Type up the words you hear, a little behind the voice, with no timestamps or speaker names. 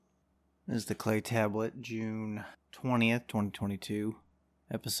This is the Clay Tablet, June 20th, 2022,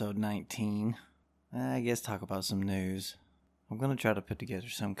 episode 19. I guess talk about some news. I'm going to try to put together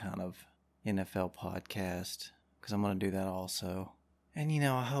some kind of NFL podcast, because I'm going to do that also. And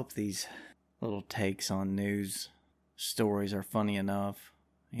I hope these little takes on news stories are funny enough.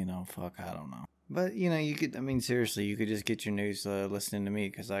 I don't know. But, seriously, you could just get your news listening to me,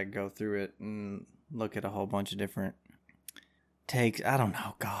 because I go through it and look at a whole bunch of different takes. I don't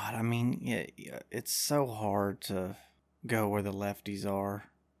know, God. It's so hard to go where the lefties are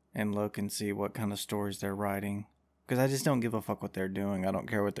and look and see what kind of stories they're writing. Because I just don't give a fuck what they're doing. I don't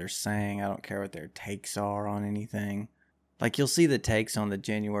care what they're saying. I don't care what their takes are on anything. Like, you'll see the takes on the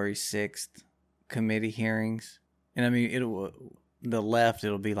January 6th committee hearings. And the left,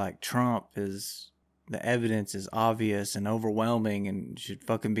 it'll be like Trump the evidence is obvious and overwhelming and should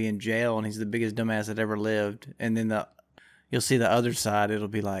fucking be in jail and he's the biggest dumbass that ever lived. And then you'll see the other side, it'll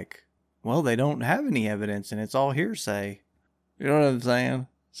be like, well, they don't have any evidence and it's all hearsay. You know what I'm saying?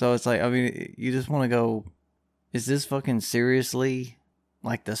 So it's like, you just want to go, is this fucking seriously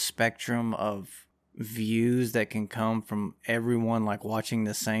like the spectrum of views that can come from everyone like watching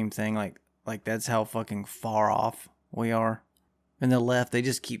the same thing? Like that's how fucking far off we are. And the left, they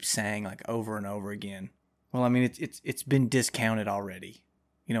just keep saying like over and over again, well, it's been discounted already.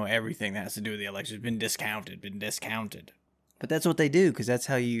 Everything that has to do with the election has been discounted. But that's what they do, because that's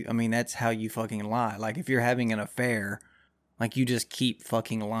how you fucking lie. Like, if you're having an affair, like, you just keep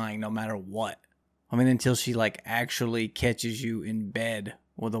fucking lying no matter what. Until she, like, actually catches you in bed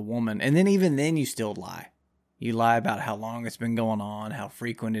with a woman. And then even then you still lie. You lie about how long it's been going on, how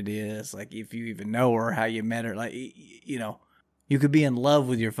frequent it is, like, if you even know her, how you met her. Like, you could be in love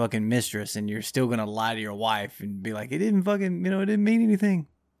with your fucking mistress and you're still going to lie to your wife and be like, it didn't mean anything.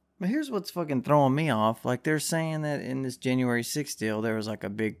 But here's what's fucking throwing me off. Like, they're saying that in this January 6th deal, there was like a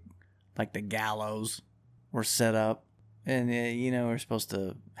big, like the gallows were set up. And, we're supposed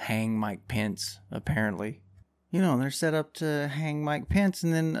to hang Mike Pence, apparently. They're set up to hang Mike Pence,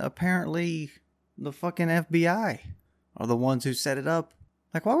 and then apparently the fucking FBI are the ones who set it up.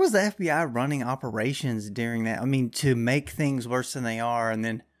 Like, why was the FBI running operations during that? To make things worse than they are, and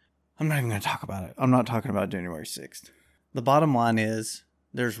then I'm not even going to talk about it. I'm not talking about January 6th. The bottom line is,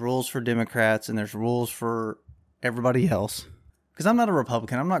 there's rules for Democrats and there's rules for everybody else. Because I'm not a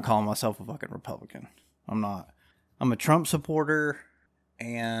Republican. I'm not calling myself a fucking Republican. I'm not. I'm a Trump supporter.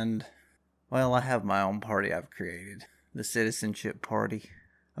 And, well, I have my own party I've created. The Citizenship Party.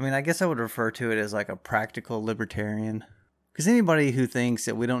 I guess I would refer to it as like a practical libertarian. Because anybody who thinks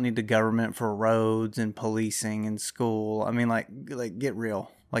that we don't need the government for roads and policing and school, like get real.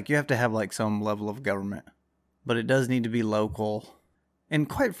 Like, you have to have like some level of government. But it does need to be local. And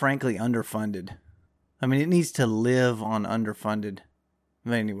quite frankly, underfunded. It needs to live on underfunded.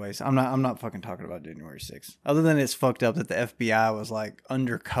 But anyways, I'm not fucking talking about January 6th. Other than it's fucked up that the FBI was like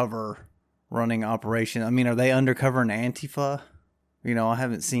undercover running operation. Are they undercover in Antifa? I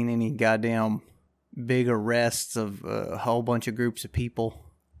haven't seen any goddamn big arrests of a whole bunch of groups of people.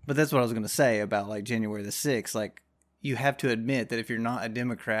 But that's what I was going to say about like January the 6th. Like, you have to admit that if you're not a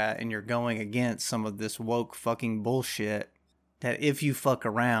Democrat and you're going against some of this woke fucking bullshit, that if you fuck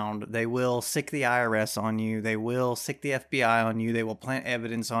around, they will sick the IRS on you. They will sick the FBI on you. They will plant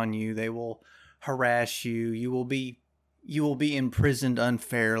evidence on you. They will harass you. You will be imprisoned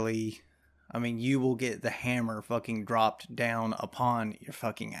unfairly. You will get the hammer fucking dropped down upon your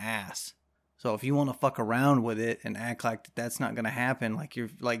fucking ass. So if you want to fuck around with it and act like that's not going to happen,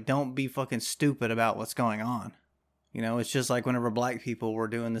 don't be fucking stupid about what's going on. It's just like whenever black people were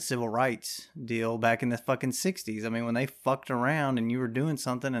doing the civil rights deal back in the fucking 60s. When they fucked around and you were doing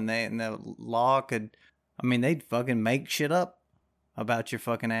something and the law could, they'd fucking make shit up about your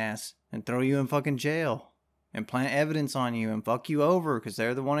fucking ass and throw you in fucking jail and plant evidence on you and fuck you over because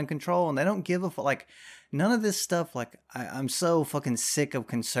they're the one in control and they don't give a fuck. Like, none of this stuff, like, I'm so fucking sick of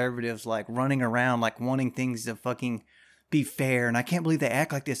conservatives, like, running around, like, wanting things to fucking be fair. And I can't believe they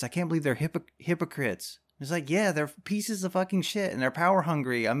act like this. I can't believe they're hypocrites. It's like, yeah, they're pieces of fucking shit and they're power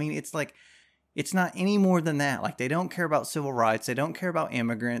hungry. It's like, it's not any more than that. Like, they don't care about civil rights. They don't care about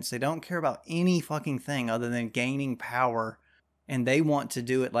immigrants. They don't care about any fucking thing other than gaining power. And they want to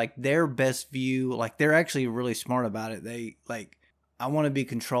do it like their best view. Like, they're actually really smart about it. They, like, I want to be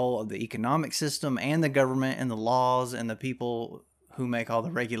control of the economic system and the government and the laws and the people who make all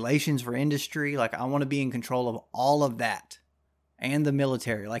the regulations for industry. Like, I want to be in control of all of that. And the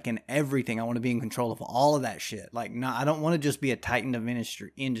military, like in everything. I want to be in control of all of that shit. Like, no, I don't want to just be a titan of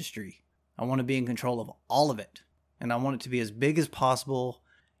industry. I want to be in control of all of it. And I want it to be as big as possible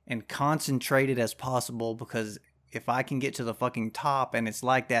and concentrated as possible because if I can get to the fucking top and it's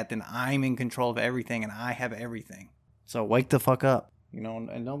like that, then I'm in control of everything and I have everything. So wake the fuck up, you know,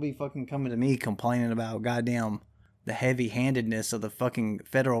 and don't be fucking coming to me complaining about goddamn the heavy-handedness of the fucking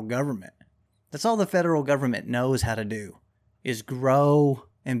federal government. That's all the federal government knows how to do, is grow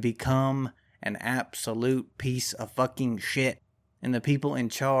and become an absolute piece of fucking shit. And the people in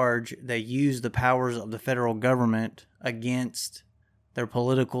charge, they use the powers of the federal government against their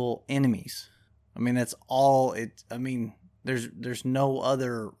political enemies. I mean, that's all it, I mean, there's no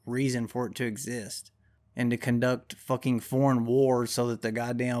other reason for it to exist. And to conduct fucking foreign wars so that the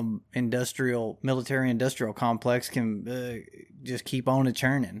goddamn military industrial complex can just keep on a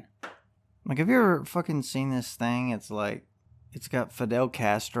churning. Like, have you ever fucking seen this thing? It's like, it's got Fidel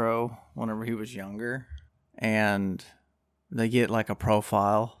Castro whenever he was younger, and they get like a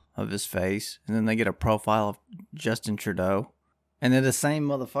profile of his face, and then they get a profile of Justin Trudeau, and they're the same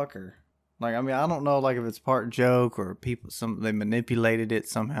motherfucker. Like, I mean, I don't know, like, if it's part joke or they manipulated it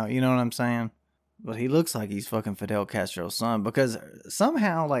somehow, you know what I'm saying? But he looks like he's fucking Fidel Castro's son, because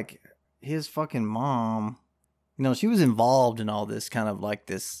somehow, like, his fucking mom, you know, she was involved in all this kind of like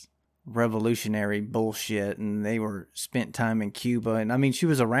this revolutionary bullshit, and they were spent time in Cuba, and I mean, she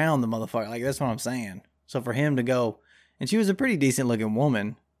was around the motherfucker, like, that's what I'm saying. So for him to go, and she was a pretty decent looking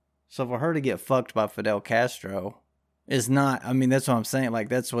woman, so for her to get fucked by Fidel Castro is not, I mean, that's what I'm saying, like,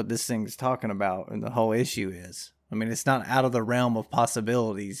 that's what this thing's talking about, and the whole issue is, I mean, it's not out of the realm of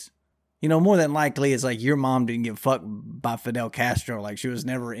possibilities. You know, more than likely, it's like your mom didn't get fucked by Fidel Castro. Like, she was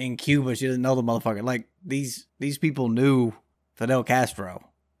never in Cuba. She doesn't know the motherfucker. Like, these people knew Fidel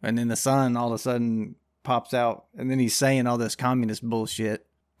Castro. And then the son all of a sudden pops out. And then he's saying all this communist bullshit.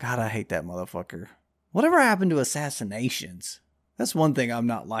 God, I hate that motherfucker. Whatever happened to assassinations? That's one thing I'm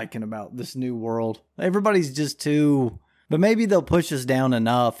not liking about this new world. Everybody's just too... But maybe they'll push us down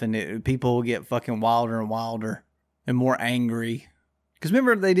enough and people will get fucking wilder and wilder and more angry. Because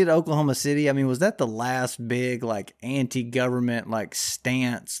remember they did Oklahoma City? I mean, was that the last big, like, anti-government, like,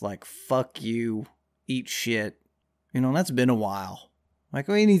 stance? Like, fuck you, eat shit. You know, that's been a while. Like,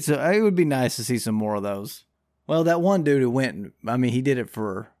 it would be nice to see some more of those. Well, that one dude who went, I mean, he did it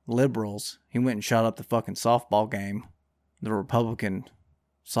for liberals. He went and shot up the fucking softball game. The Republican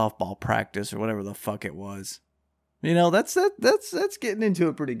softball practice or whatever the fuck it was. You know, that's getting into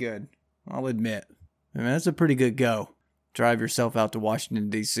it pretty good. I'll admit. I mean, that's a pretty good go. Drive yourself out to Washington,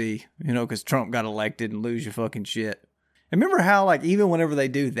 D.C., you know, because Trump got elected and lose your fucking shit. And remember how, like, even whenever they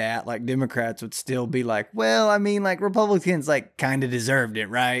do that, like, Democrats would still be like, well, I mean, like, Republicans, like, kind of deserved it,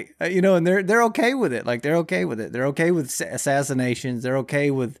 right? You know, and they're okay with it. Like, they're okay with it. They're okay with assassinations. They're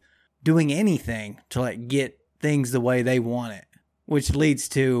okay with doing anything to, like, get things the way they want it, which leads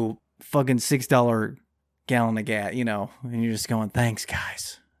to fucking $6 gallon of gas, you know, and you're just going, thanks,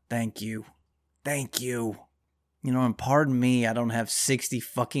 guys. Thank you. Thank you. You know, and pardon me, I don't have 60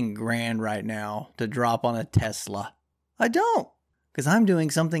 fucking grand right now to drop on a Tesla. I don't. Because I'm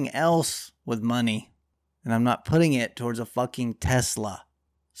doing something else with money. And I'm not putting it towards a fucking Tesla.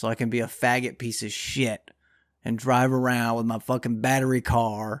 So I can be a faggot piece of shit. And drive around with my fucking battery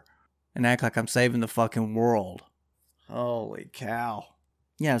car. And act like I'm saving the fucking world. Holy cow.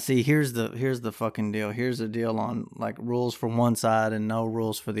 Yeah, see, here's the fucking deal. Here's the deal on, like, rules for one side and no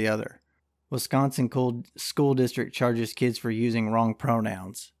rules for the other. Wisconsin school district charges kids for using wrong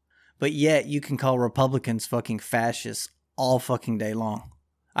pronouns. But yet you can call Republicans fucking fascists all fucking day long.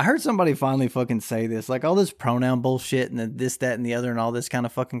 I heard somebody finally fucking say this. Like, all this pronoun bullshit and this, that, and the other and all this kind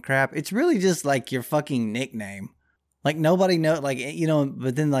of fucking crap. It's really just like your fucking nickname. Like, nobody knows, like, you know,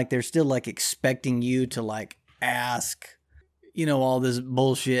 but then, like, they're still, like, expecting you to, like, ask, you know, all this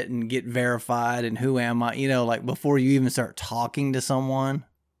bullshit and get verified and who am I, you know, like, before you even start talking to someone.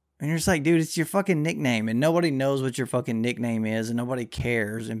 And you're just like, dude, it's your fucking nickname. And nobody knows what your fucking nickname is. And nobody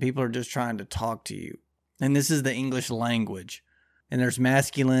cares. And people are just trying to talk to you. And this is the English language. And there's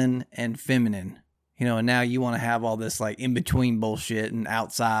masculine and feminine. You know, and now you want to have all this, like, in-between bullshit and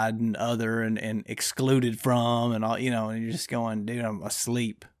outside and other and excluded from and all, you know. And you're just going, dude, I'm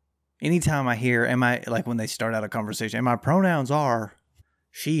asleep. Anytime I hear, like, when they start out a conversation, and my pronouns are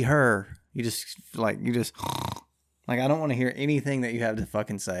she, her. Like, I don't want to hear anything that you have to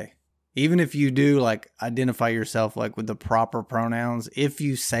fucking say. Even if you do, like, identify yourself, like, with the proper pronouns. If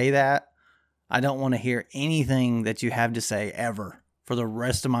you say that, I don't want to hear anything that you have to say ever for the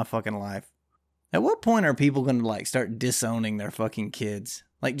rest of my fucking life. At what point are people going to, like, start disowning their fucking kids?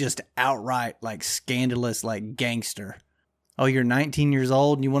 Like, just outright, like, scandalous, like, gangster. Oh, you're 19 years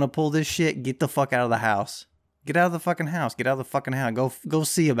old and you want to pull this shit? Get the fuck out of the house. Get out of the fucking house. Get out of the fucking house. Go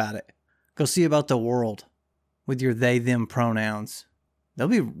see about it. Go see about the world. With your they, them pronouns. They'll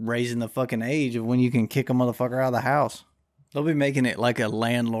be raising the fucking age of when you can kick a motherfucker out of the house. They'll be making it like a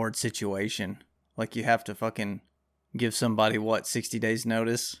landlord situation. Like you have to fucking give somebody, 60 days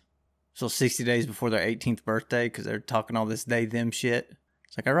notice? So 60 days before their 18th birthday, because they're talking all this they-them shit.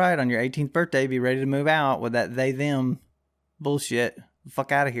 It's like, all right, on your 18th birthday, be ready to move out with that they-them bullshit.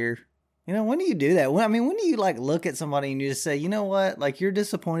 Fuck out of here. You know, when do you do that? When do you, like, look at somebody and you just say, you know what? Like, you're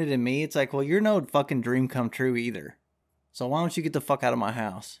disappointed in me. It's like, well, you're no fucking dream come true either. So why don't you get the fuck out of my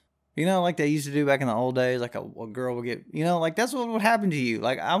house? You know, like they used to do back in the old days, like a girl would get, you know, like that's what would happen to you.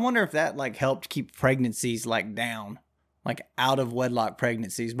 Like, I wonder if that, like, helped keep pregnancies, like, down. Like, out of wedlock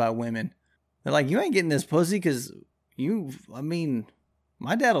pregnancies by women. They're like, you ain't getting this pussy because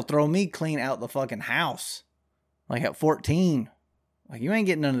my dad will throw me clean out the fucking house. Like, at 14. Like, you ain't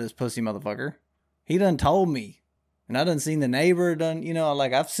getting none of this pussy, motherfucker. He done told me. And I done seen the neighbor done, you know,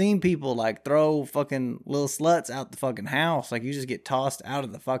 like, I've seen people, like, throw fucking little sluts out the fucking house. Like, you just get tossed out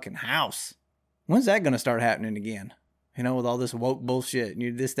of the fucking house. When's that going to start happening again? You know, with all this woke bullshit and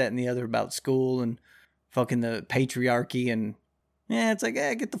you this, that, and the other about school and fucking the patriarchy and, yeah, it's like,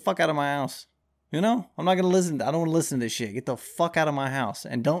 get the fuck out of my house. You know, I'm not going to listen. I don't want to listen to this shit. Get the fuck out of my house.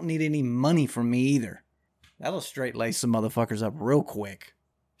 And don't need any money from me either. That'll straight lace some motherfuckers up real quick.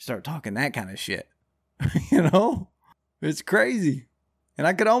 Start talking that kind of shit. You know? It's crazy. And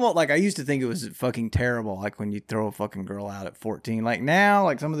I could almost, like, I used to think it was fucking terrible. Like, when you throw a fucking girl out at 14. Like, now,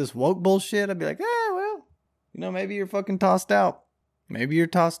 like, some of this woke bullshit, I'd be like, well, you know, maybe you're fucking tossed out. Maybe you're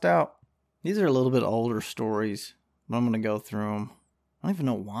tossed out. These are a little bit older stories, but I'm going to go through them. I don't even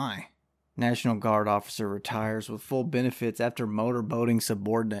know why. National Guard officer retires with full benefits after motorboating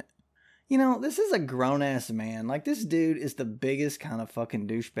subordinate. You know, this is a grown-ass man. Like, this dude is the biggest kind of fucking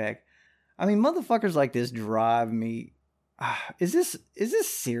douchebag. I mean, motherfuckers like this drive me. Is this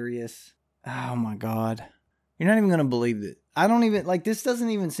serious? Oh, my God. You're not even going to believe it. I don't even, like, this doesn't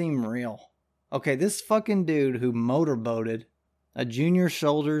even seem real. Okay, this fucking dude who motorboated a junior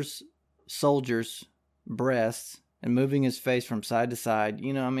soldier's breasts and moving his face from side to side.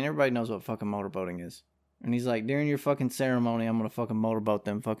 You know, I mean, everybody knows what fucking motorboating is. And he's like, during your fucking ceremony, I'm going to fucking motorboat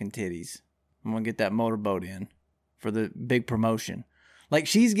them fucking titties. I'm going to get that motorboat in for the big promotion. Like,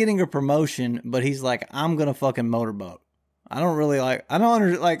 she's getting a promotion, but he's like, I'm going to fucking motorboat. Forget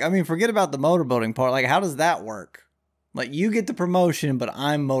about the motorboating part. Like, how does that work? Like, you get the promotion, but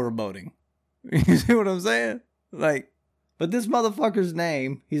I'm motorboating. You see what I'm saying? Like, but this motherfucker's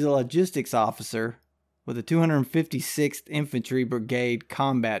name, he's a logistics officer with the 256th Infantry Brigade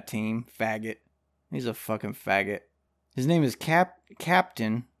Combat Team. Faggot. He's a fucking faggot. His name is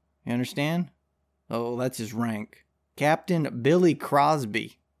Captain. You understand? Oh, that's his rank. Captain Billy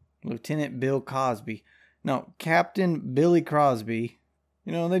Crosby. Lieutenant Bill Cosby. No, Captain Billy Crosby.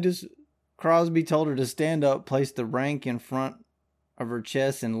 You know, Crosby told her to stand up, placed the rank in front of her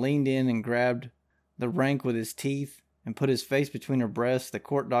chest, and leaned in and grabbed the rank with his teeth and put his face between her breasts, the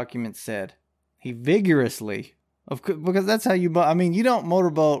court document said. He vigorously, because that's how you don't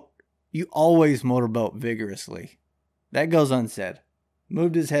motorboat, you always motorboat vigorously. That goes unsaid.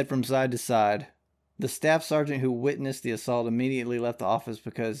 Moved his head from side to side. The staff sergeant who witnessed the assault immediately left the office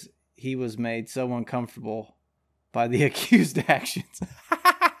because he was made so uncomfortable by the accused actions.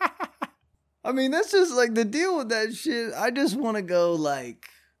 I mean, that's just like the deal with that shit. I just want to go like,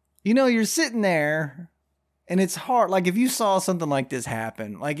 you know, you're sitting there and it's hard. Like if you saw something like this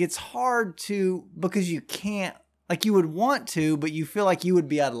happen, like it's hard to, because you can't, like you would want to, but you feel like you would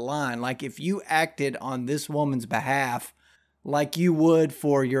be out of line. Like if you acted on this woman's behalf, like you would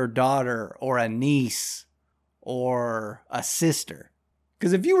for your daughter or a niece or a sister.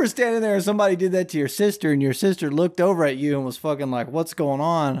 Because if you were standing there and somebody did that to your sister and your sister looked over at you and was fucking like, what's going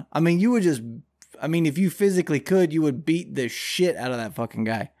on? I mean, you would just, if you physically could, you would beat the shit out of that fucking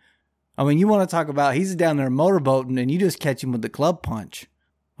guy. I mean, you want to talk about, he's down there motorboating and you just catch him with the club punch.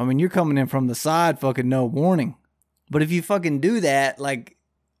 I mean, you're coming in from the side, fucking no warning. But if you fucking do that, like,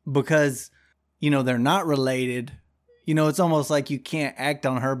 because, you know, they're not related, you know, it's almost like you can't act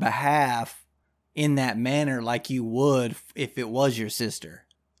on her behalf in that manner like you would if it was your sister.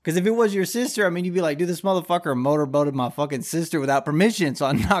 Because if it was your sister, I mean, you'd be like, dude, this motherfucker motorboated my fucking sister without permission, so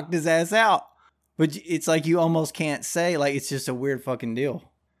I knocked his ass out. But it's like you almost can't say, like, it's just a weird fucking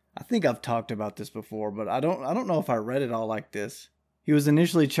deal. I think I've talked about this before, but I don't know if I read it all like this. He was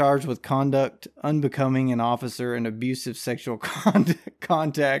initially charged with conduct unbecoming an officer and abusive sexual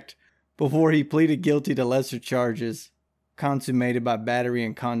contact before he pleaded guilty to lesser charges consummated by battery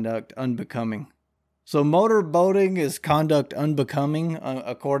and conduct unbecoming. So motorboating is conduct unbecoming,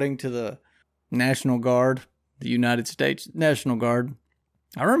 according to the National Guard, the United States National Guard.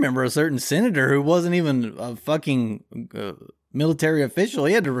 I remember a certain senator who wasn't even a fucking military official.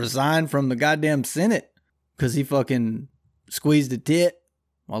 He had to resign from the goddamn Senate because he fucking squeezed a tit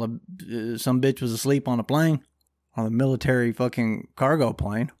while some bitch was asleep on a plane, on a military fucking cargo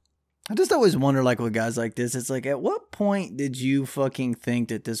plane. I just always wonder, like, with guys like this, it's like, at what point did you fucking think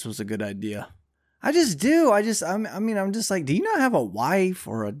that this was a good idea? I just do. I'm just like, do you not have a wife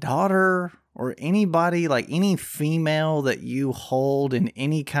or a daughter or anybody, like any female that you hold in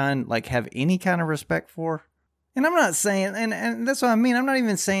any kind, like have any kind of respect for? And I'm not saying, and that's what I mean. I'm not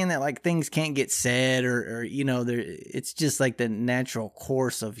even saying that like things can't get said or it's just like the natural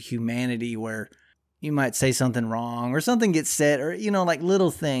course of humanity where you might say something wrong or something gets said or, like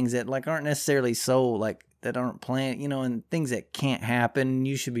little things that like aren't necessarily so like that aren't planned, and things that can't happen.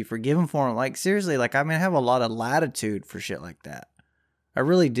 You should be forgiven for them. Like seriously, like I have a lot of latitude for shit like that. I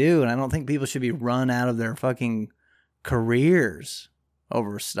really do. And I don't think people should be run out of their fucking careers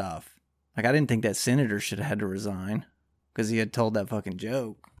over stuff. Like I didn't think that senator should have had to resign because he had told that fucking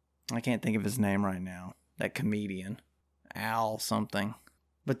joke. I can't think of his name right now. That comedian. Al something.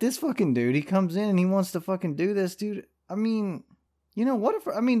 But this fucking dude, he comes in and he wants to fucking do this, dude. I mean, what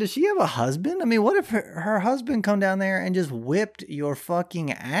if, does she have a husband? What if her husband come down there and just whipped your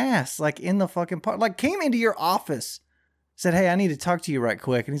fucking ass, like in the fucking park, like came into your office, said, hey, I need to talk to you right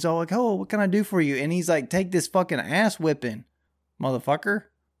quick. And he's all like, oh, what can I do for you? And he's like, take this fucking ass whipping, motherfucker.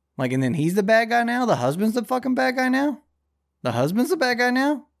 Like, and then he's the bad guy now? The husband's the fucking bad guy now? The husband's the bad guy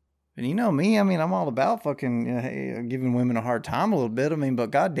now? And you know me, I'm all about fucking hey, giving women a hard time a little bit.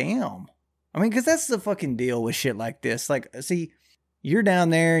 But goddamn. Because that's the fucking deal with shit like this. Like, see, you're down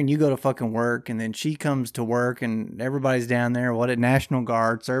there and you go to fucking work and then she comes to work and everybody's down there, what, at National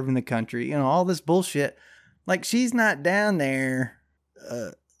Guard, serving the country, all this bullshit. Like, she's not down there,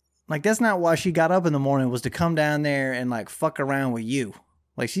 like, that's not why she got up in the morning, was to come down there and, like, fuck around with you.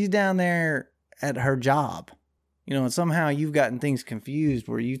 Like, she's down there at her job, and somehow you've gotten things confused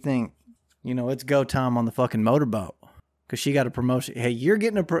where you think, it's go time on the fucking motorboat because she got a promotion. Hey, you're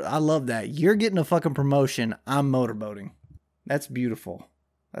getting I love that. You're getting a fucking promotion. I'm motorboating. That's beautiful.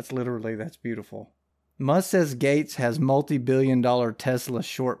 That's beautiful. Musk says Gates has multi-billion-dollar Tesla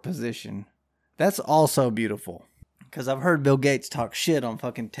short position. That's also beautiful. Because I've heard Bill Gates talk shit on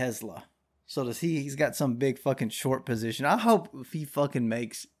fucking Tesla. So does he? He's got some big fucking short position. I hope if he fucking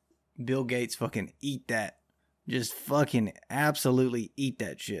makes Bill Gates fucking eat that. Just fucking absolutely eat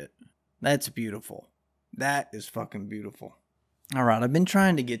that shit. That's beautiful. That is fucking beautiful. All right, I've been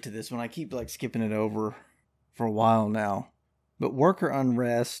trying to get to this one. I keep like skipping it over for a while now. But worker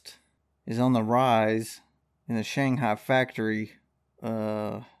unrest is on the rise in the Shanghai factory.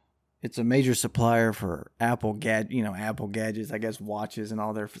 It's a major supplier for Apple gadgets, I guess watches and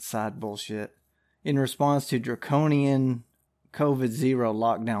all their side bullshit, in response to draconian COVID-0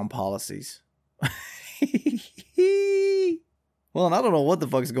 lockdown policies. Well, and I don't know what the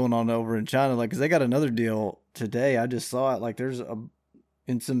fuck's going on over in China, like, because they got another deal today. I just saw it. Like,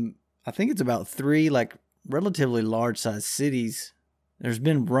 I think it's about 3, like, relatively large-sized cities. There's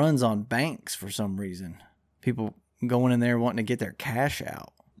been runs on banks for some reason. People going in there wanting to get their cash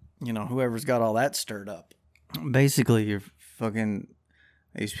out. Whoever's got all that stirred up. Basically, you're fucking,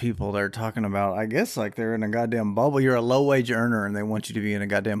 these people they're talking about, I guess, like they're in a goddamn bubble. You're a low-wage earner, and they want you to be in a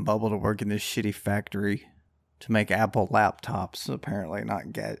goddamn bubble to work in this shitty factory to make Apple laptops, apparently.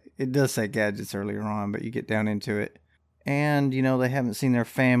 It does say gadgets earlier on, but you get down into it. And, they haven't seen their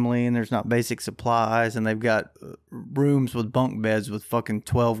family, and there's not basic supplies, and they've got rooms with bunk beds with fucking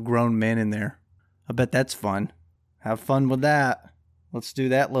 12 grown men in there. I bet that's fun. Have fun with that. Let's do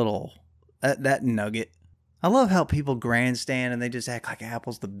that that nugget. I love how people grandstand and they just act like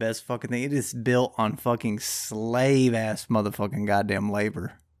Apple's the best fucking thing. It is built on fucking slave-ass motherfucking goddamn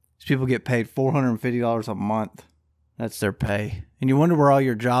labor. These people get paid $450 a month. That's their pay. And you wonder where all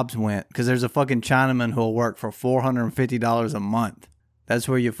your jobs went, because there's a fucking Chinaman who'll work for $450 a month. That's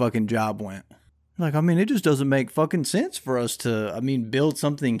where your fucking job went. Like, it just doesn't make fucking sense for us to, build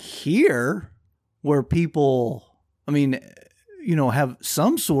something here where people, have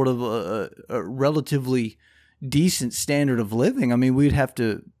some sort of a relatively decent standard of living. We'd have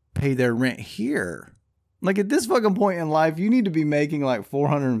to pay their rent here. Like, at this fucking point in life, you need to be making like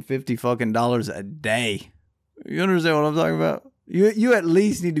 $450 fucking dollars a day. You understand what I'm talking about? You at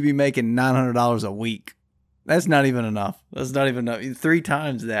least need to be making $900 a week. That's not even enough. 3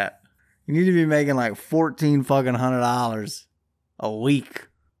 times that. You need to be making like $1,400 fucking a week.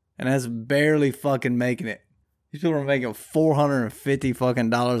 And that's barely fucking making it. These people are making $450 fucking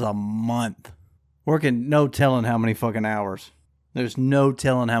dollars a month. Working no telling how many fucking hours. There's no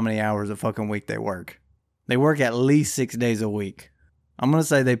telling how many hours a fucking week they work. They work at least 6 days a week. I'm going to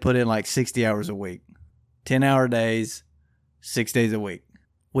say they put in like 60 hours a week. 10-hour days, 6 days a week.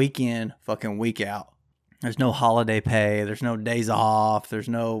 Week in, fucking week out. There's no holiday pay. There's no days off. There's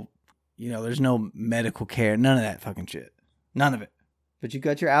no, there's no medical care. None of that fucking shit. None of it. But you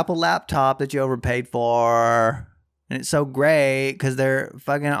got your Apple laptop that you overpaid for. And it's so great because they're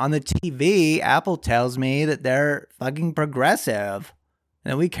fucking on the TV. Apple tells me that they're fucking progressive.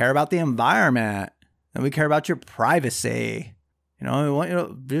 And we care about the environment. And we care about your privacy. We want you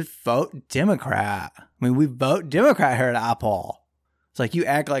to just vote Democrat. I mean, we vote Democrat here at Apple. It's like you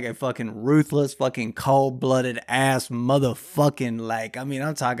act like a fucking ruthless, fucking cold-blooded ass motherfucking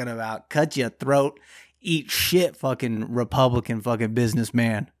I'm talking about cut your throat, eat shit fucking Republican fucking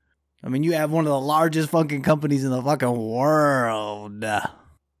businessman. I mean, you have one of the largest fucking companies in the fucking world.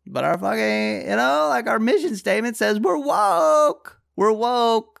 But our fucking, our mission statement says we're woke. We're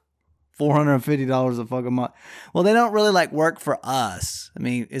woke. $450 a fucking month. Well, they don't really work for us. I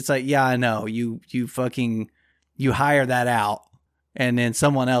mean, it's like, yeah, I know. You hire that out. And then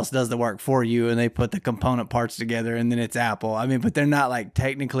someone else does the work for you and they put the component parts together and then it's Apple. I mean, but they're not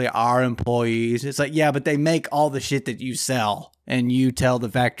technically our employees. It's like, yeah, but they make all the shit that you sell and you tell the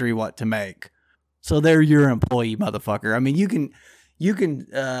factory what to make. So they're your employee, motherfucker. I mean, you can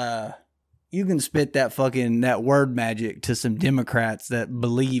spit that word magic to some Democrats that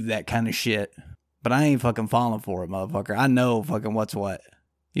believe that kind of shit. But I ain't fucking falling for it, motherfucker. I know fucking what's what.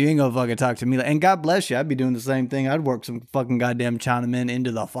 You ain't gonna fucking talk to me. And God bless you. I'd be doing the same thing. I'd work some fucking goddamn Chinamen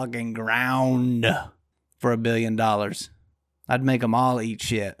into the fucking ground for $1 billion. I'd make them all eat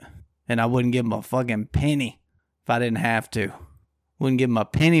shit. And I wouldn't give them a fucking penny if I didn't have to. Wouldn't give them a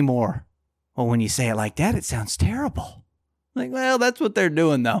penny more. Well, when you say it like that, it sounds terrible. Well, that's what they're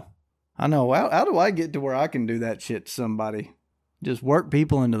doing, though. I know. How do I get to where I can do that shit to somebody? Just work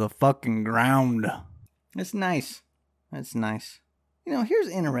people into the fucking ground. It's nice. That's nice. Here's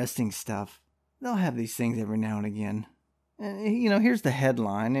interesting stuff. They'll have these things every now and again. Here's the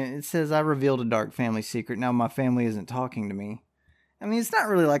headline. It says, I revealed a dark family secret. Now my family isn't talking to me. I mean, it's not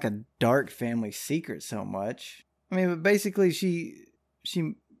really like a dark family secret so much. I mean, but basically she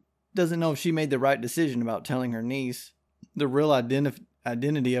doesn't know if she made the right decision about telling her niece the real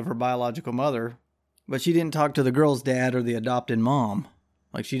identity of her biological mother. But she didn't talk to the girl's dad or the adopted mom.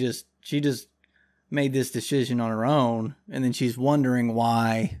 She just made this decision on her own, and then she's wondering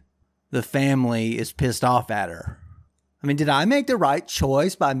why the family is pissed off at her. I mean, did I make the right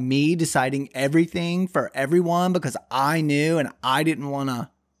choice by me deciding everything for everyone because I knew and I didn't want to?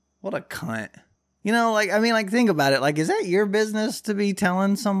 What a cunt. Think about it. Is that your business to be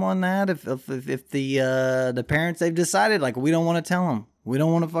telling someone that? If the parents, they've decided, we don't want to tell them. We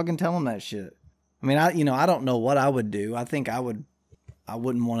don't want to fucking tell them that shit. I mean, I don't know what I would do. I think I wouldn't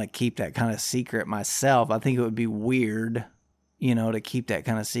want to keep that kind of secret myself. I think it would be weird, to keep that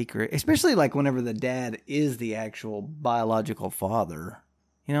kind of secret. Especially whenever the dad is the actual biological father.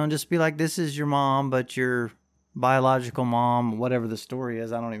 And just be like, this is your mom, but your biological mom, whatever the story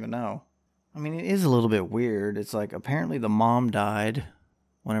is, I don't even know. I mean, it is a little bit weird. It's apparently the mom died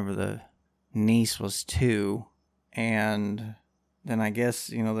whenever the niece was 2. And then I guess,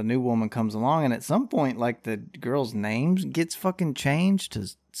 the new woman comes along, and at some point, the girl's name gets fucking changed to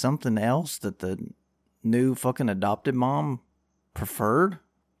something else that the new fucking adopted mom preferred.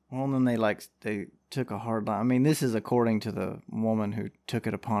 Well, and then they took a hard line. I mean, this is according to the woman who took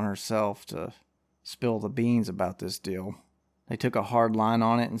it upon herself to spill the beans about this deal. They took a hard line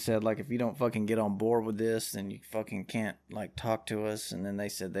on it and said, if you don't fucking get on board with this, then you fucking can't, talk to us. And then they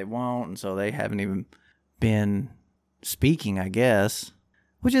said they won't, and so they haven't even been speaking, I guess,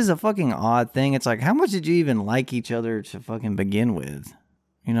 which is a fucking odd thing. It's how much did you even like each other to fucking begin with?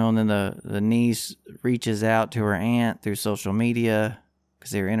 And then the niece reaches out to her aunt through social media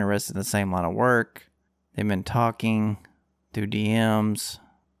because they were interested in the same line of work. They've been talking through DMs.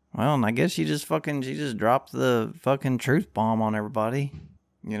 Well, and I guess she just dropped the fucking truth bomb on everybody,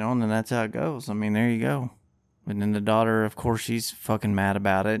 and then that's how it goes. I mean, there you go. And then the daughter, of course, she's fucking mad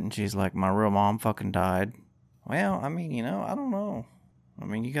about it, and she's like, my real mom fucking died. Well, I mean, I don't know. I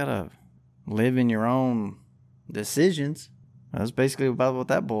mean, you gotta live in your own decisions. That's basically about what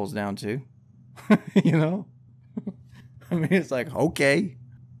that boils down to. I mean, it's okay.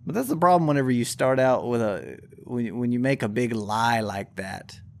 But that's the problem whenever you start out with when you make a big lie like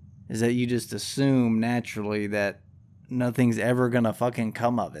that, is that you just assume naturally that nothing's ever gonna fucking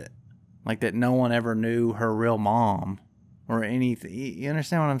come of it. That no one ever knew her real mom or anything. You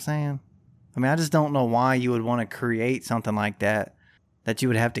understand what I'm saying? I mean, I just don't know why you would want to create something like that you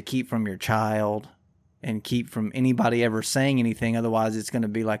would have to keep from your child and keep from anybody ever saying anything. Otherwise, it's going to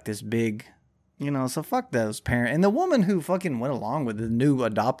be this big, so fuck those parents. And the woman who fucking went along with the new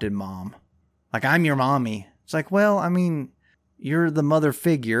adopted mom, I'm your mommy. It's well, I mean, you're the mother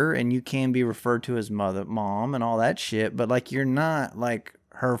figure and you can be referred to as mom and all that shit, but like you're not like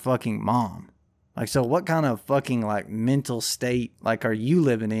her fucking mom. Like, so what kind of fucking like mental state like are you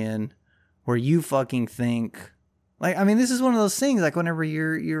living in where you fucking think like, I mean, this is one of those things like whenever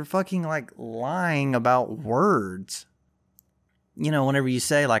you're fucking like lying about words, you know, whenever you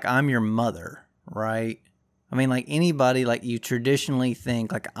say like, I'm your mother, right? I mean, like anybody, like you traditionally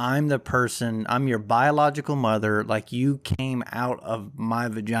think like I'm the person, I'm your biological mother, like you came out of my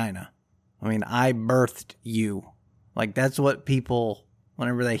vagina. I mean, I birthed you. Like that's what people,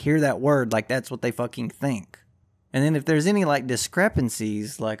 whenever they hear that word, like that's what they fucking think. And then if there's any like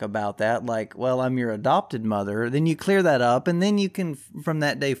discrepancies like about that, like, well, I'm your adopted mother, then you clear that up. And then you can, from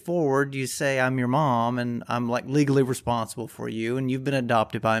that day forward, you say, I'm your mom and I'm like legally responsible for you. And you've been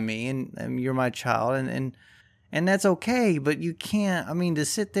adopted by me and you're my child. And that's okay. But you can't, I mean, to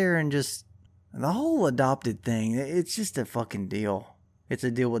sit there and just, the whole adopted thing, it's just a fucking deal. It's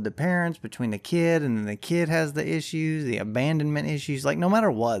a deal with the parents, between the kid, and then the kid has the issues, the abandonment issues. Like no matter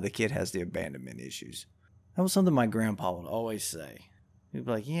what, the kid has the abandonment issues. That was something my grandpa would always say. He'd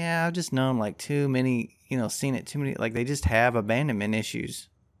be like, yeah, I've just known like too many, you know, seen it too many, like they just have abandonment issues.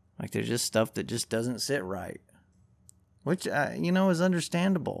 Like there's just stuff that just doesn't sit right. Which, you know, is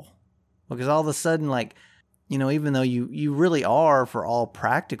understandable. Because all of a sudden, like, you know, even though you really are, for all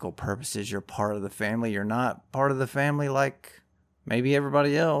practical purposes, you're part of the family, you're not part of the family like maybe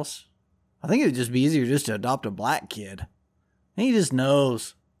everybody else. I think it would just be easier just to adopt a black kid. And he just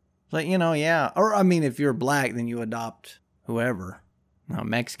knows. Like, you know, yeah. Or, I mean, if you're black, then you adopt whoever. A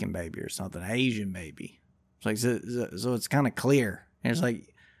Mexican baby or something. Asian baby. It's like, so it's kind of clear. And it's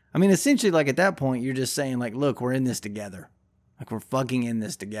like, I mean, essentially, like, at that point, you're just saying, like, look, we're in this together. Like, we're fucking in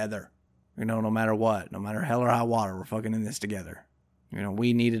this together. You know, no matter what. No matter hell or high water, we're fucking in this together. You know,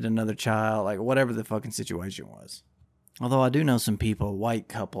 we needed another child. Like, whatever the fucking situation was. Although I do know some people, a white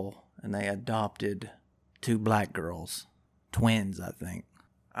couple, and they adopted 2 black girls. Twins, I think.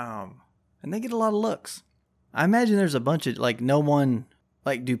 And they get a lot of looks. I imagine there's a bunch of, like, no one,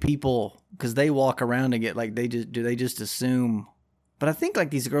 like, do people, because they walk around and get, like, they just assume, but I think, like,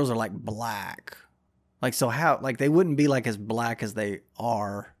 these girls are, like, black. Like, so how, like, they wouldn't be, like, as black as they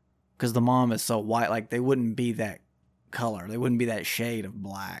are, because the mom is so white, like, they wouldn't be that color. They wouldn't be that shade of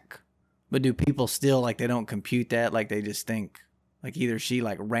black. But do people still, like, they don't compute that, like, they just think, like, either she,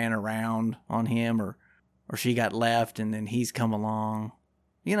 like, ran around on him, or she got left, and then he's come along.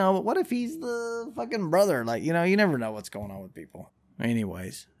 You know, but what if he's the fucking brother? Like, you know, you never know what's going on with people.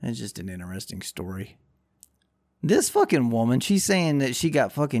 Anyways, it's just an interesting story. This fucking woman, she's saying that she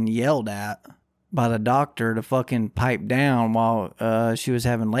got fucking yelled at by the doctor to fucking pipe down while she was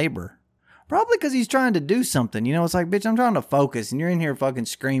having labor. Probably because he's trying to do something. You know, it's like, bitch, I'm trying to focus, and you're in here fucking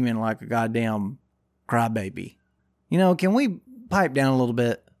screaming like a goddamn crybaby. You know, can we pipe down a little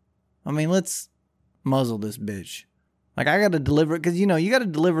bit? I mean, let's muzzle this bitch. Like, I got to deliver it, because, you know, you got to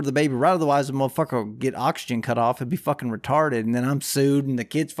deliver the baby right, otherwise the motherfucker will get oxygen cut off and be fucking retarded, and then I'm sued, and the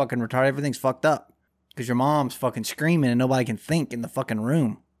kid's fucking retarded, everything's fucked up, because your mom's fucking screaming and nobody can think in the fucking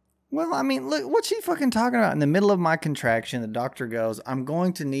room. Well, I mean, look, what's she fucking talking about? In the middle of my contraction, the doctor goes, I'm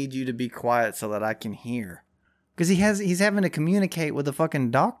going to need you to be quiet so that I can hear. Because he's having to communicate with the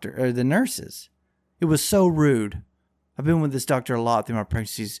fucking doctor, or the nurses. It was so rude. I've been with this doctor a lot through my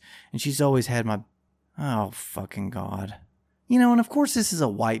pregnancies, and she's always had my... Oh, fucking God. You know, and of course this is a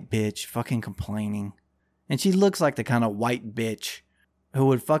white bitch fucking complaining. And she looks like the kind of white bitch who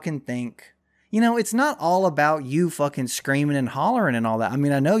would fucking think, you know, it's not all about you fucking screaming and hollering and all that. I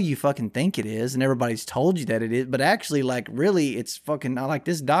mean, I know you fucking think it is, and everybody's told you that it is, but actually, like, really, it's fucking, like,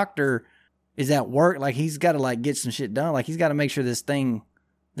 this doctor is at work, like, he's got to, like, get some shit done. Like, he's got to make sure this thing,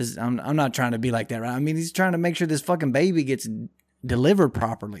 I'm not trying to be like that, right? I mean, he's trying to make sure this fucking baby gets delivered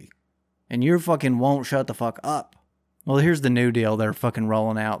properly. And you fucking won't shut the fuck up. Well, here's the new deal they're fucking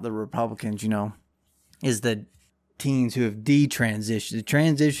rolling out, the Republicans, you know, is the teens who have detransitioned. The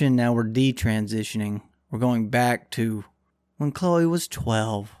transition, now we're detransitioning. We're going back to when Chloe was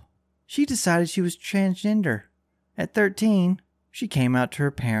 12. She decided she was transgender. At 13, she came out to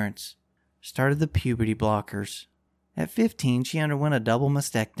her parents, started the puberty blockers. At 15, she underwent a double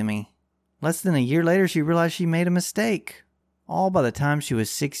mastectomy. Less than a year later, she realized she made a mistake. All by the time she was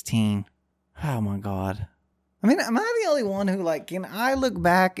 16. Oh my God. I mean, am I the only one who, like, can I look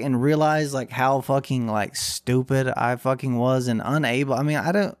back and realize, like, how fucking, like, stupid I fucking was and unable? I mean,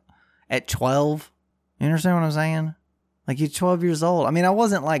 I don't, at 12, you understand what I'm saying? Like, you're 12 years old. I mean, I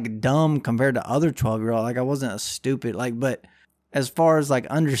wasn't, like, dumb compared to other 12-year-olds. Like, I wasn't a stupid, like, but as far as, like,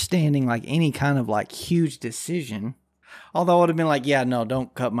 understanding, like, any kind of, like, huge decision, although I would have been like, yeah, no,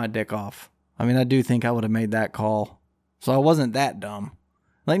 don't cut my dick off. I mean, I do think I would have made that call So I wasn't that dumb.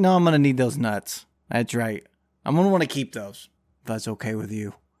 Like, no, I'm going to need those nuts. That's right. I'm going to want to keep those, if that's okay with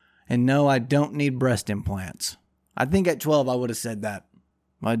you. And no, I don't need breast implants. I think at 12 I would have said that.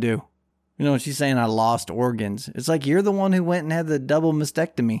 I do. You know, she's saying I lost organs. It's like you're the one who went and had the double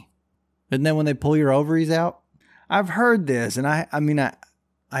mastectomy. Isn't that when they pull your ovaries out? I've heard this, and I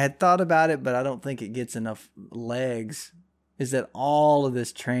had thought about it, but I don't think it gets enough legs. Is that all of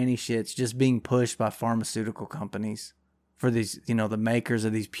this tranny shit's just being pushed by pharmaceutical companies for these, you know, the makers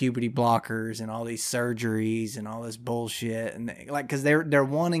of these puberty blockers and all these surgeries and all this bullshit, and because they're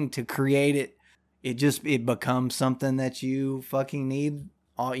wanting to create it. It becomes something that you fucking need.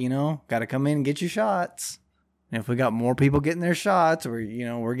 All, you know, got to come in and get your shots. And if we got more people getting their shots,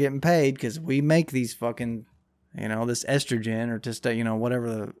 we're getting paid because we make these fucking, you know, this estrogen or just, you know, whatever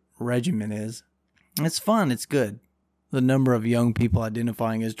the regimen is. It's fun. It's good. The number of young people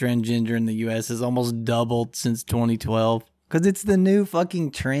identifying as transgender in the U.S. has almost doubled since 2012 because it's the new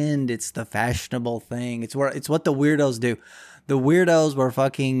fucking trend. It's the fashionable thing. It's what the weirdos do. The weirdos were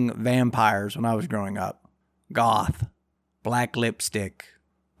fucking vampires when I was growing up. Goth, black lipstick,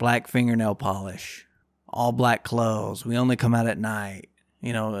 black fingernail polish, all black clothes. We only come out at night.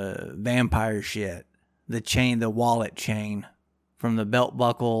 You know, vampire shit. The wallet chain, from the belt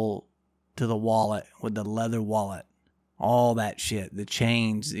buckle to the wallet with the leather wallet. All that shit. The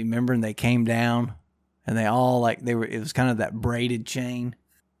chains. Remember, and they came down and they all it was kind of that braided chain.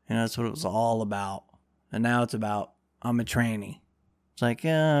 You know, that's what it was all about. And now it's about, I'm a tranny. It's like,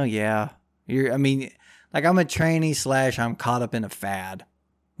 oh yeah. I'm a tranny / I'm caught up in a fad.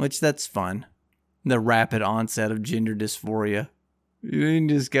 Which that's fun. The rapid onset of gender dysphoria. You can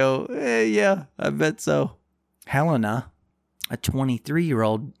just go, yeah, I bet so. Helena, a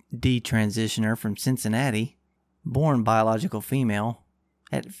 23-year-old detransitioner from Cincinnati, born biological female.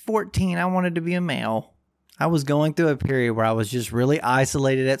 At 14, I wanted to be a male. I was going through a period where I was just really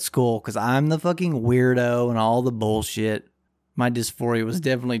isolated at school because I'm the fucking weirdo and all the bullshit. My dysphoria was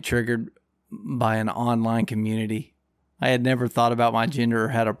definitely triggered by an online community. I had never thought about my gender or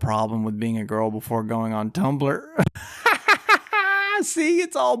had a problem with being a girl before going on Tumblr. See,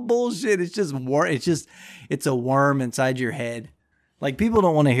 it's all bullshit. It's a worm inside your head. Like, people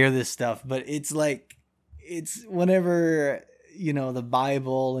don't want to hear this stuff, but it's like, it's whenever, you know, the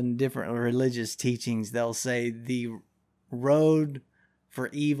Bible and different religious teachings, they'll say the road for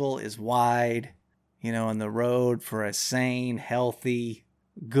evil is wide, you know, and the road for a sane, healthy,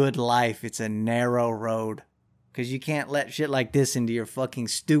 good life, it's a narrow road. Because you can't let shit like this into your fucking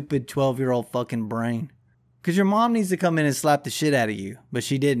stupid 12-year-old fucking brain. Because your mom needs to come in and slap the shit out of you. But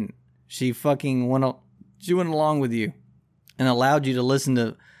she didn't. She fucking went along with you. And allowed you to listen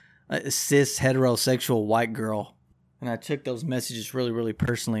to a cis heterosexual white girl. And I took those messages really, really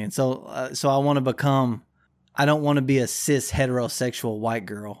personally. And so I want to become, I don't want to be a cis heterosexual white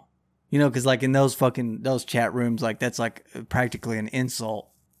girl. You know, because like in those chat rooms, like that's like practically an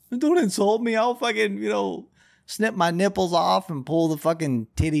insult. Don't insult me. I'll fucking, you know, snip my nipples off and pull the fucking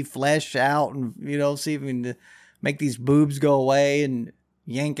titty flesh out and, you know, see if we can make these boobs go away and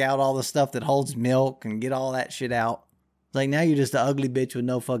yank out all the stuff that holds milk and get all that shit out. It's like, now you're just an ugly bitch with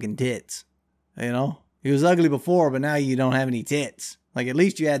no fucking tits. You know? He was ugly before, but now you don't have any tits. Like, at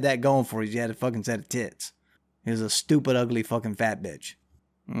least you had that going for you. You had a fucking set of tits. He was a stupid, ugly fucking fat bitch.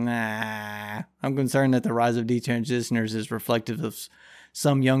 Nah. I'm concerned that the rise of detransitioners is reflective of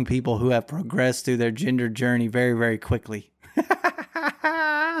some young people who have progressed through their gender journey very, very quickly.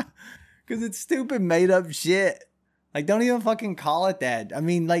 Because it's stupid, made up shit. Like, don't even fucking call it that. I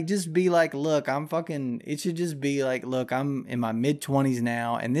mean, like, just be like, look, it should just be like, look, I'm in my mid-20s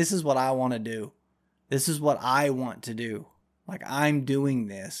now, and this is what I want to do. This is what I want to do. Like, I'm doing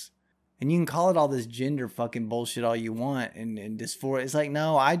this. And you can call it all this gender fucking bullshit all you want, and dysphoria. It's like,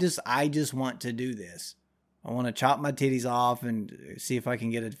 no, I just want to do this. I want to chop my titties off and see if I can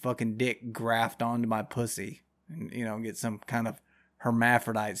get a fucking dick graft onto my pussy. And, you know, get some kind of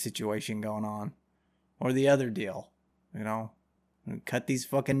hermaphrodite situation going on. Or the other deal, you know. Cut these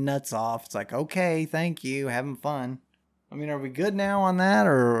fucking nuts off. It's like, okay, thank you, having fun. I mean, are we good now on that?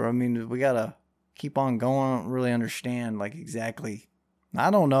 Or, I mean, we got to keep on going? I don't really understand, like, exactly. I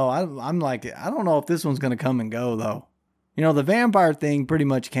don't know. I'm like, I don't know if this one's going to come and go, though. You know, the vampire thing pretty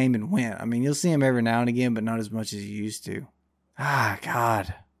much came and went. I mean, you'll see him every now and again, but not as much as you used to.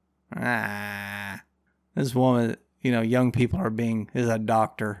 God. This woman, you know, young people is a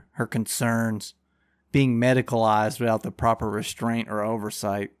doctor. Her concerns, being medicalized without the proper restraint or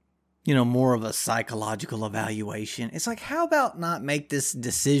oversight. You know, more of a psychological evaluation. It's like, how about not make this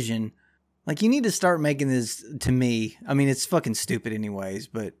decision? Like, you need to start making this, to me. I mean, it's fucking stupid anyways,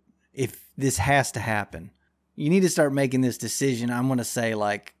 but if this has to happen, you need to start making this decision. I'm going to say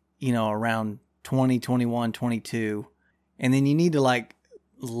like, around 20, 21, 22. And then you need to like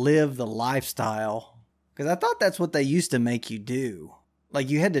live the lifestyle. Because I thought that's what they used to make you do. Like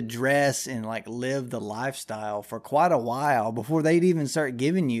you had to dress and like live the lifestyle for quite a while before they'd even start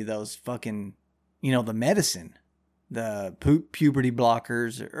giving you those fucking, the medicine, the puberty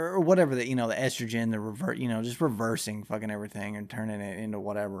blockers or whatever the estrogen, the just reversing fucking everything and turning it into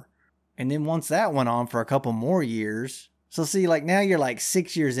whatever. And then once that went on for a couple more years, so see, like now you're like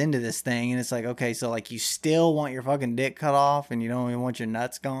 6 years into this thing and it's like, okay, so like you still want your fucking dick cut off and you don't even want your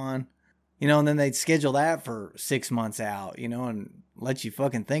nuts gone, and then they'd schedule that for 6 months out, and let you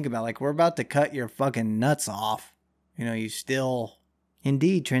fucking think about like, we're about to cut your fucking nuts off. You still...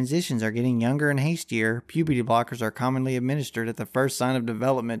 Indeed, transitions are getting younger and hastier. Puberty blockers are commonly administered at the first sign of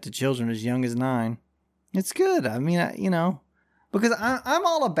development to children as young as 9. It's good. I mean, because I'm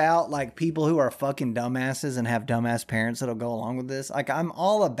all about like people who are fucking dumbasses and have dumbass parents that'll go along with this. Like I'm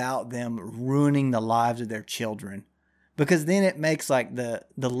all about them ruining the lives of their children, because then it makes like the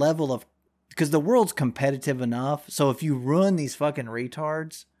level of, because the world's competitive enough. So if you ruin these fucking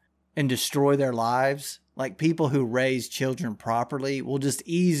retards and destroy their lives, like people who raise children properly will just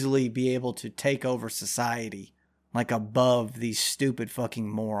easily be able to take over society, like above these stupid fucking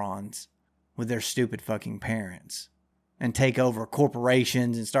morons with their stupid fucking parents, and take over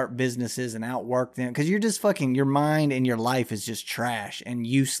corporations and start businesses and outwork them. Because you're just fucking, your mind and your life is just trash and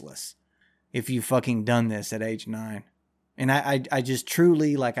useless if you fucking done this at age 9. And I just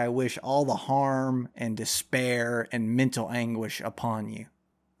truly, like, I wish all the harm and despair and mental anguish upon you.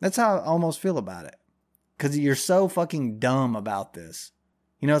 That's how I almost feel about it. Because you're so fucking dumb about this.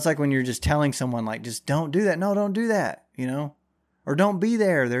 It's like when you're just telling someone, like, just don't do that. No, don't do that, Or don't be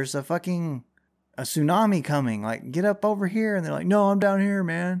there. There's a tsunami coming. Like, get up over here. And they're like, no, I'm down here,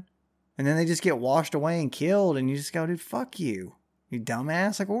 man. And then they just get washed away and killed. And you just go, dude, fuck you. You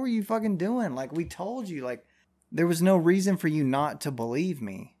dumbass. Like, what were you fucking doing? Like, we told you. Like, there was no reason for you not to believe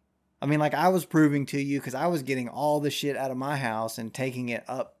me. I mean, like, I was proving to you because I was getting all the shit out of my house and taking it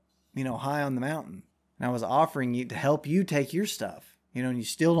up, high on the mountain. And I was offering you to help you take your stuff, and you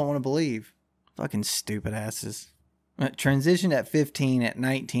still don't want to believe. Fucking stupid asses. Transitioned at 15, at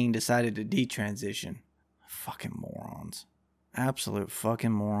 19 decided to detransition. Fucking morons. Absolute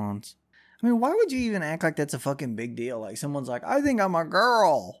fucking morons. I mean, why would you even act like that's a fucking big deal? Like someone's like, I think I'm a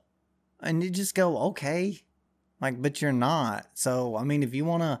girl. And you just go, okay. Like, but you're not. So, I mean, if you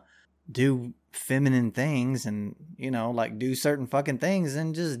want to do feminine things and, like do certain fucking things,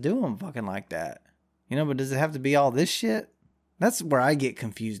 then just do them fucking like that. But does it have to be all this shit? That's where I get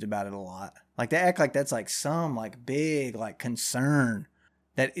confused about it a lot. Like they act like that's like some like big like concern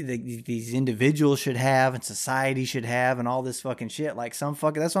that these individuals should have and society should have and all this fucking shit. Like some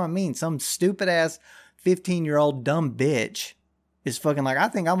fucking, that's what I mean. Some stupid ass 15-year-old dumb bitch is fucking like, I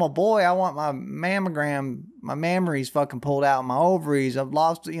think I'm a boy. I want my mammogram, my mammaries fucking pulled out, my ovaries. I've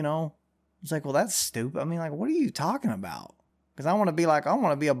lost, It's like, well, that's stupid. I mean, like, what are you talking about? Because I want to be like, I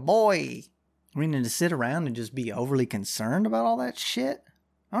want to be a boy. We need to sit around and just be overly concerned about all that shit.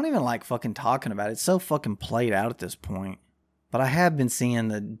 I don't even like fucking talking about it. It's so fucking played out at this point. But I have been seeing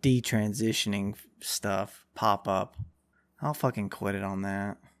the detransitioning stuff pop up. I'll fucking quit it on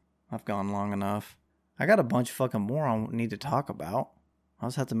that. I've gone long enough. I got a bunch of fucking more I need to talk about. I'll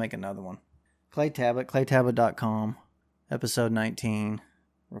just have to make another one. Clay Tablet, claytablet.com, episode 19.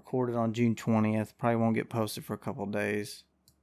 Recorded on June 20th. Probably won't get posted for a couple days.